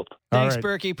to you both. Thanks, right.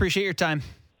 Burke. Appreciate your time.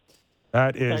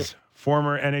 That is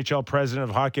former NHL president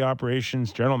of hockey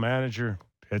operations, general manager,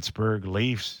 Pittsburgh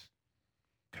Leafs,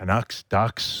 Canucks,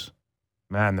 Ducks.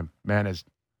 Man, the man has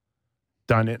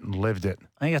done it and lived it.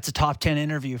 I think that's a top 10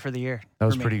 interview for the year. That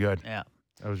was pretty good. Yeah.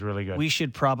 That was really good. We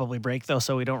should probably break, though,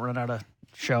 so we don't run out of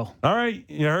show. All right.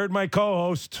 You heard my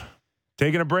co-host.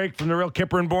 Taking a break from the Real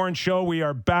Kipper and Bourne Show. We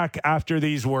are back after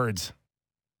these words.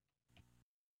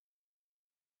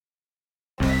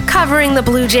 Covering the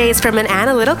Blue Jays from an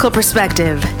analytical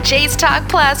perspective. Jays Talk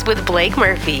Plus with Blake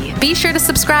Murphy. Be sure to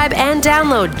subscribe and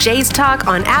download Jays Talk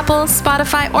on Apple,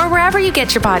 Spotify, or wherever you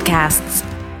get your podcasts.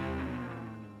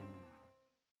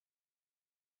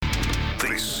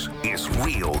 This is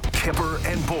Real Kipper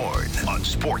and Bourne on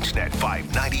Sportsnet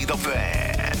 590 The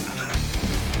Fan.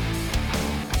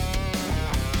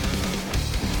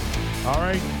 All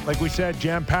right, like we said,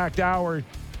 jam-packed hour.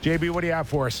 JB, what do you have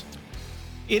for us?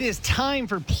 It is time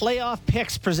for playoff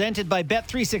picks presented by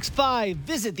Bet365.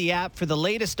 Visit the app for the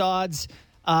latest odds.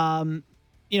 Coming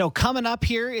up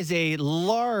here is a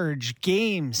large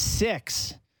Game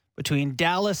 6 between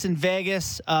Dallas and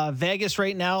Vegas. Vegas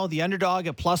right now, the underdog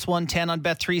at plus 110 on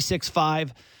Bet365.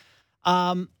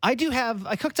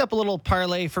 I cooked up a little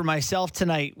parlay for myself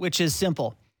tonight, which is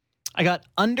simple. I got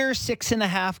under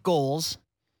 6.5 goals,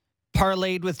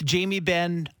 parlayed with Jamie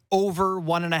Benn over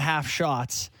 1.5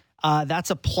 shots. That's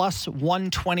a plus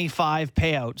 125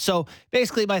 payout. So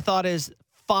basically my thought is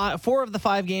 4 of the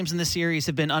 5 games in the series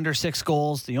have been under 6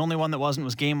 goals. The only one that wasn't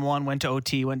was game 1, went to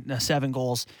OT, went 7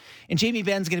 goals. And Jamie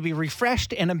Benn's going to be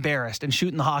refreshed and embarrassed and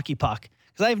shooting the hockey puck.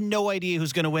 Because I have no idea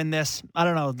who's going to win this. I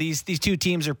don't know. These two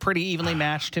teams are pretty evenly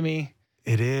matched to me.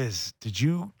 It is.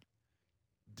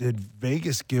 Did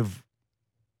Vegas give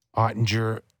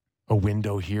Ottinger a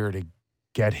window here to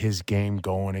get his game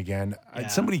going again? Yeah,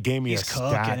 somebody gave me a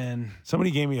stat.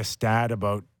 Somebody gave me a stat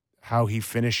about how he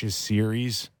finishes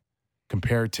series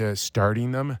compared to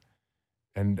starting them,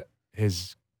 and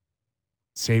his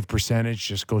save percentage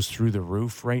just goes through the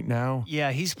roof right now.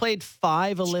 Yeah, he's played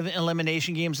 5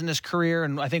 elimination games in his career,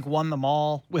 and I think won them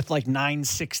all with like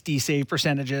 960 save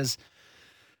percentages.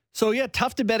 So, yeah,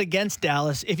 tough to bet against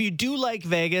Dallas. If you do like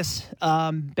Vegas,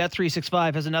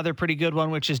 Bet365 has another pretty good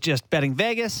one, which is just betting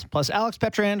Vegas plus Alex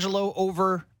Pietrangelo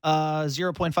over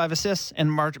 0.5 assists and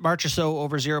Marchessault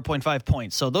over 0.5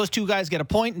 points. So those two guys get a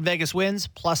point and Vegas wins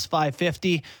plus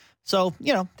 550. So,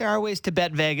 there are ways to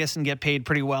bet Vegas and get paid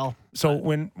pretty well. So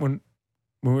when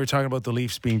we were talking about the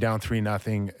Leafs being down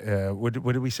 3-0, what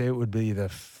did we say it would be the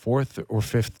 4th or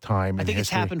 5th time in I think history? it's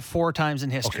happened 4 times in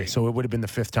history. Okay, so it would have been the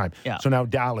 5th time. Yeah. So now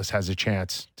Dallas has a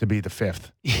chance to be the 5th.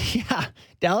 Yeah.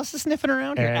 Dallas is sniffing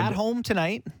around here at home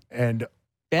tonight. And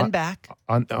Ben back.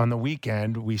 On the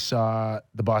weekend, we saw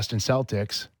the Boston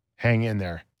Celtics hang in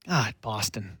there. God,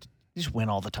 Boston. They just win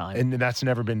all the time. And that's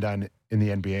never been done in the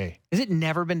NBA. Has it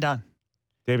never been done?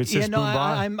 David says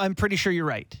I'm pretty sure you're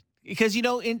right. Because,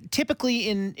 typically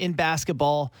in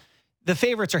basketball, the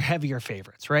favorites are heavier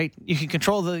favorites, right? You can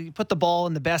put the ball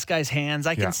in the best guy's hands.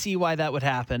 I can see why that would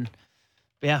happen.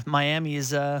 But yeah, Miami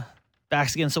is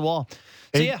backs against the wall.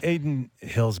 So, Aiden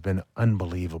Hill's been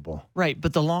unbelievable. Right,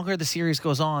 but the longer the series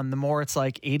goes on, the more it's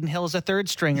like Aiden Hill's a third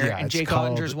stringer and Jake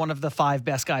Ottinger's one of the 5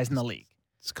 best guys in the league.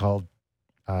 It's called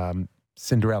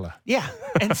Cinderella. Yeah,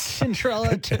 and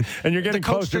Cinderella. And you're getting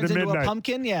closer to midnight. Into a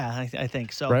pumpkin? Yeah, I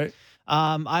think so. Right.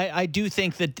 I do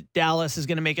think that Dallas is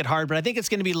going to make it hard, but I think it's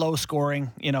going to be low scoring,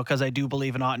 because I do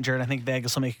believe in Ottinger, and I think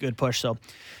Vegas will make a good push. So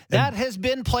that has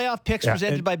been playoff picks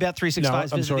presented by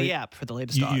Bet365. Visit the app for the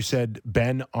latest odds. You said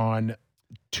Ben on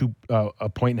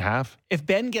 1.5. If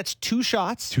Ben gets 2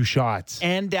 shots,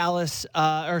 and Dallas,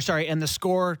 and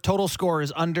the total score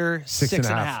is under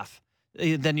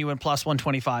 6.5, then you win plus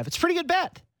 125. It's a pretty good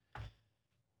bet.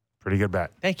 Pretty good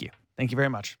bet. Thank you very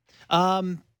much.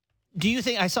 Do you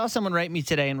think, I saw someone write me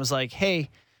today and was like, hey,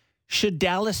 should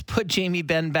Dallas put Jamie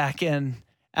Benn back in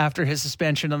after his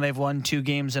suspension and they've won 2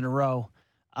 games in a row?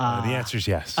 The answer is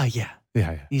yes.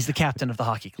 Yeah. He's the captain of the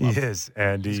hockey club. He is.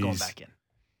 And he's going back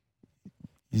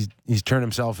in. He's turned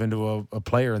himself into a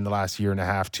player in the last year and a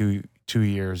half, 2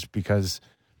 years, because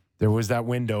there was that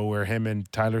window where him and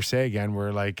Tyler Seguin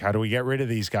were like, how do we get rid of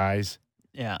these guys?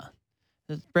 Yeah.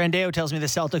 Brandeo tells me the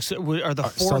Celtics are the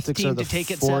 4th team to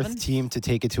take it 7. 4th team to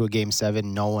take it to a game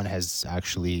 7. No one has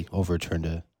actually overturned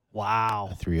a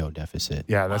 3-0 deficit.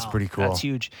 Yeah, that's pretty cool. That's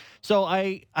huge. So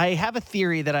I have a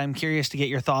theory that I'm curious to get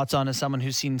your thoughts on as someone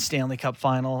who's seen Stanley Cup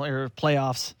final or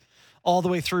playoffs all the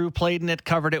way through, played in it,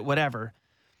 covered it, whatever.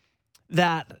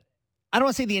 That I don't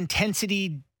want to say the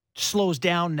intensity slows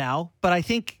down now, but I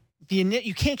think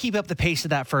you can't keep up the pace of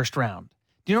that first round.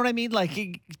 Do you know what I mean?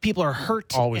 Like, people are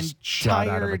hurt always and shot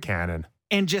tired out of a cannon.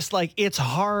 And just like, it's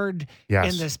hard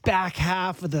in this back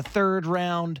half of the 3rd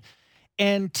round.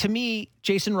 And to me,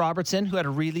 Jason Robertson, who had a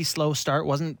really slow start,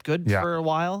 wasn't good for a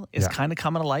while, is kind of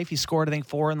coming to life. He scored, I think,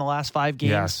 4 in the last 5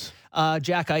 games. Yes.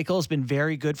 Jack Eichel has been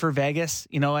very good for Vegas,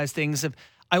 as things have.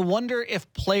 I wonder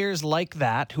if players like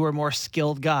that, who are more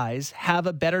skilled guys, have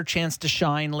a better chance to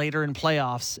shine later in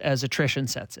playoffs as attrition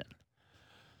sets in.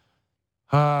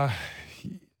 I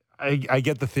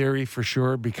get the theory for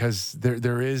sure, because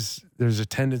there's a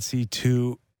tendency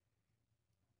to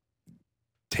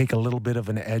take a little bit of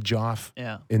an edge off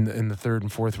in the third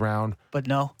and fourth round. But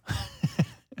no.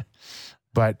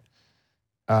 But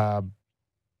I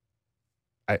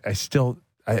still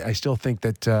think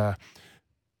that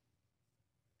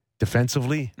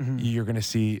defensively, you're going to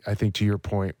see, I think, to your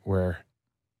point, where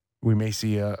we may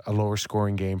see a lower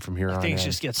scoring game from here on. Things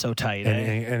just get so tight,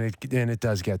 and it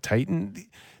does get tight. And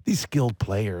these skilled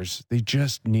players, they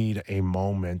just need a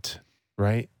moment,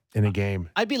 right, in a game.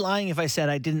 I'd be lying if I said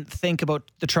I didn't think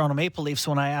about the Toronto Maple Leafs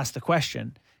when I asked the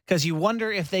question, because you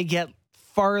wonder if they get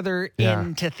farther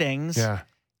into things. Yeah.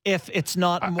 If it's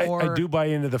not more. I do buy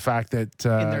into the fact that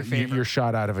you're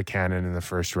shot out of a cannon in the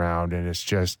first round, and it's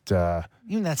just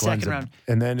even that second round.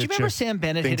 And then do you remember Sam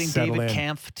Bennett hitting David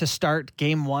Kampf to start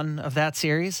Game 1 of that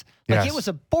series? Like, it was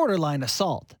a borderline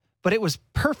assault, but it was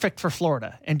perfect for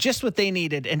Florida and just what they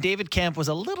needed. And David Kampf was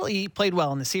he played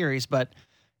well in the series, but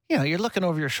you're looking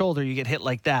over your shoulder, you get hit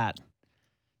like that.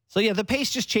 So yeah, the pace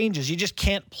just changes. You just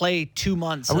can't play 2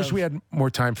 months. I wish we had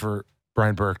more time for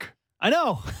Brian Burke. I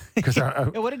know. Because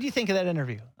what did you think of that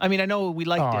interview? I mean, I know we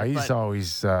liked it. He's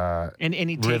always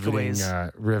any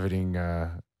takeaways? Riveting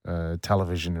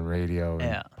television and radio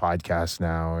and podcasts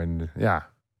now, and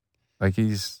like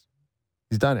he's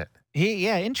done it.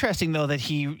 Interesting though that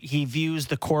he views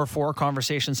the core four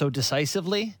conversation so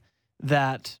decisively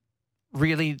that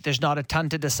really there's not a ton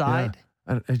to decide.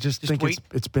 Yeah. I just think wait.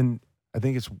 I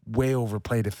think it's way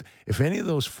overplayed. If any of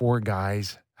those four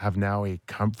guys have now a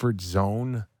comfort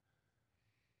zone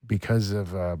because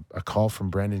of a call from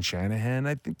Brendan Shanahan,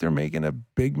 I think they're making a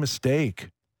big mistake.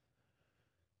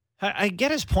 I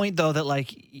get his point, though,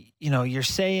 that, you're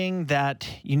saying that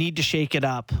you need to shake it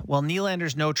up. Well,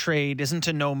 Nylander's no trade isn't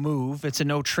a no move. It's a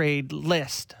no trade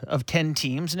list of 10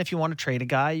 teams. And if you want to trade a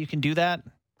guy, you can do that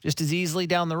just as easily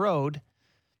down the road.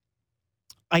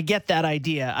 I get that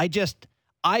idea.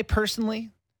 I personally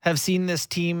have seen this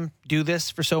team do this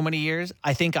for so many years.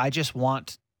 I think I just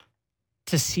want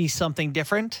to see something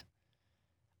different.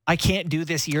 I can't do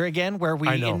this year again where we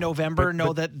in November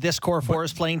know that this core four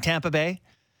is playing Tampa Bay.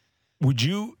 Would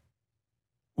you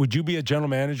be a general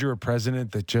manager or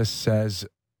president that just says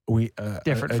a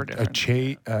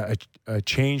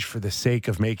change for the sake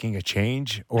of making a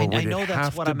change, or would I know it that's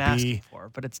have what to I'm be, asking for,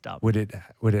 but it's dumb. Would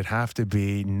it have to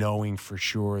be knowing for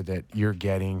sure that you're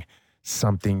getting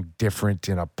something different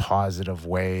in a positive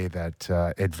way that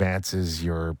advances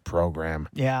your program?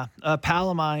 Yeah. A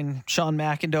pal of mine, Sean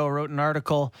McIndoe, wrote an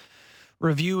article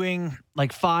reviewing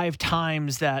 5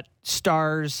 times that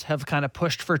Stars have kind of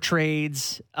pushed for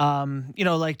trades. Talking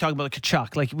about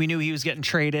Tkachuk. We knew he was getting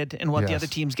traded and what the other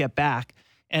teams get back.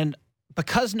 And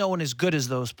because no one is good as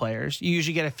those players, you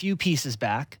usually get a few pieces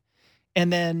back.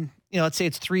 And then, let's say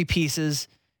it's 3 pieces,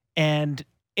 and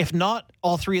if not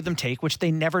all 3 of them take, which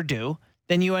they never do,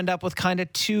 then you end up with kind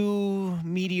of 2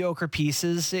 mediocre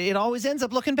pieces. It always ends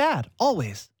up looking bad.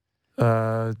 Always.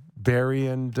 Barry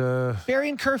and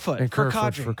Kerfoot for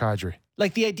Kadri.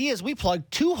 The idea is we plug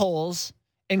 2 holes,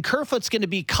 and Kerfoot's going to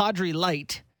be Kadri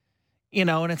light,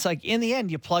 and it's in the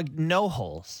end you plugged no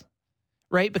holes,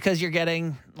 right? Because you're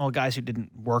getting guys who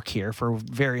didn't work here for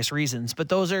various reasons, but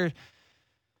those are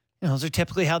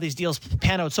typically how these deals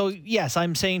pan out. So yes,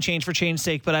 I'm saying change for change's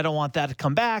sake, but I don't want that to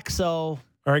come back. So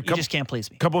all right, you just can't please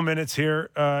me. Couple of minutes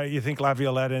here. You think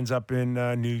Laviolette ends up in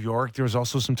New York? There was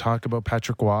also some talk about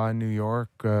Patrick Waugh in New York.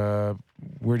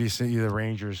 Where do you see the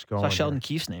Rangers going? I saw Sheldon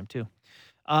Keefe's name too.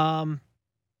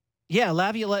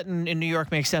 Laviolette in New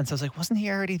York makes sense. I was like, wasn't he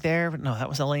already there? But no, that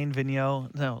was Alain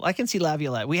Vigneault. No, I can see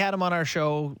Laviolette. We had him on our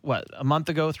show, a month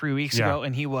ago, 3 weeks ago,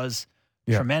 and he was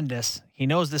tremendous. He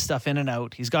knows this stuff in and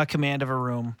out. He's got command of a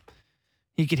room.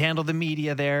 He could handle the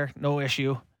media there, no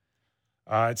issue.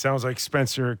 It sounds like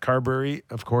Spencer Carberry,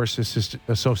 of course,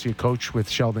 associate coach with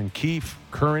Sheldon Keefe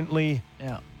currently.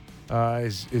 Yeah.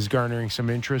 Is garnering some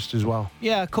interest as well.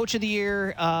 Yeah, coach of the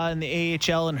year in the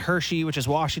AHL in Hershey, which is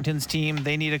Washington's team.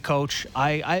 They need a coach.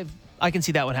 I can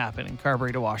see that one happening.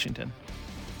 Carberry to Washington.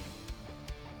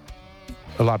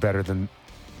 A lot better than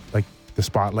the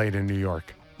spotlight in New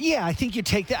York. Yeah, I think you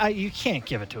take that. You can't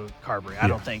give it to Carberry. I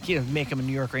don't think make him a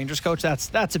New York Rangers coach.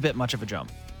 That's a bit much of a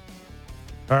jump.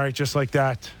 All right, just like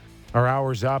that, our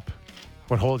hour's up.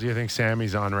 What hole do you think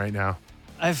Sammy's on right now?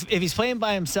 If he's playing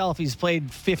by himself, he's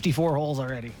played 54 holes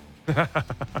already.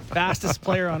 Fastest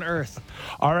player on earth.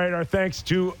 All right, our thanks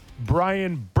to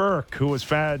Brian Burke, who was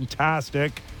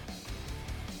fantastic.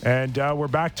 And we're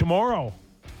back tomorrow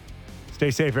Stay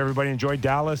safe, everybody. Enjoy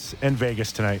Dallas and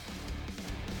Vegas tonight.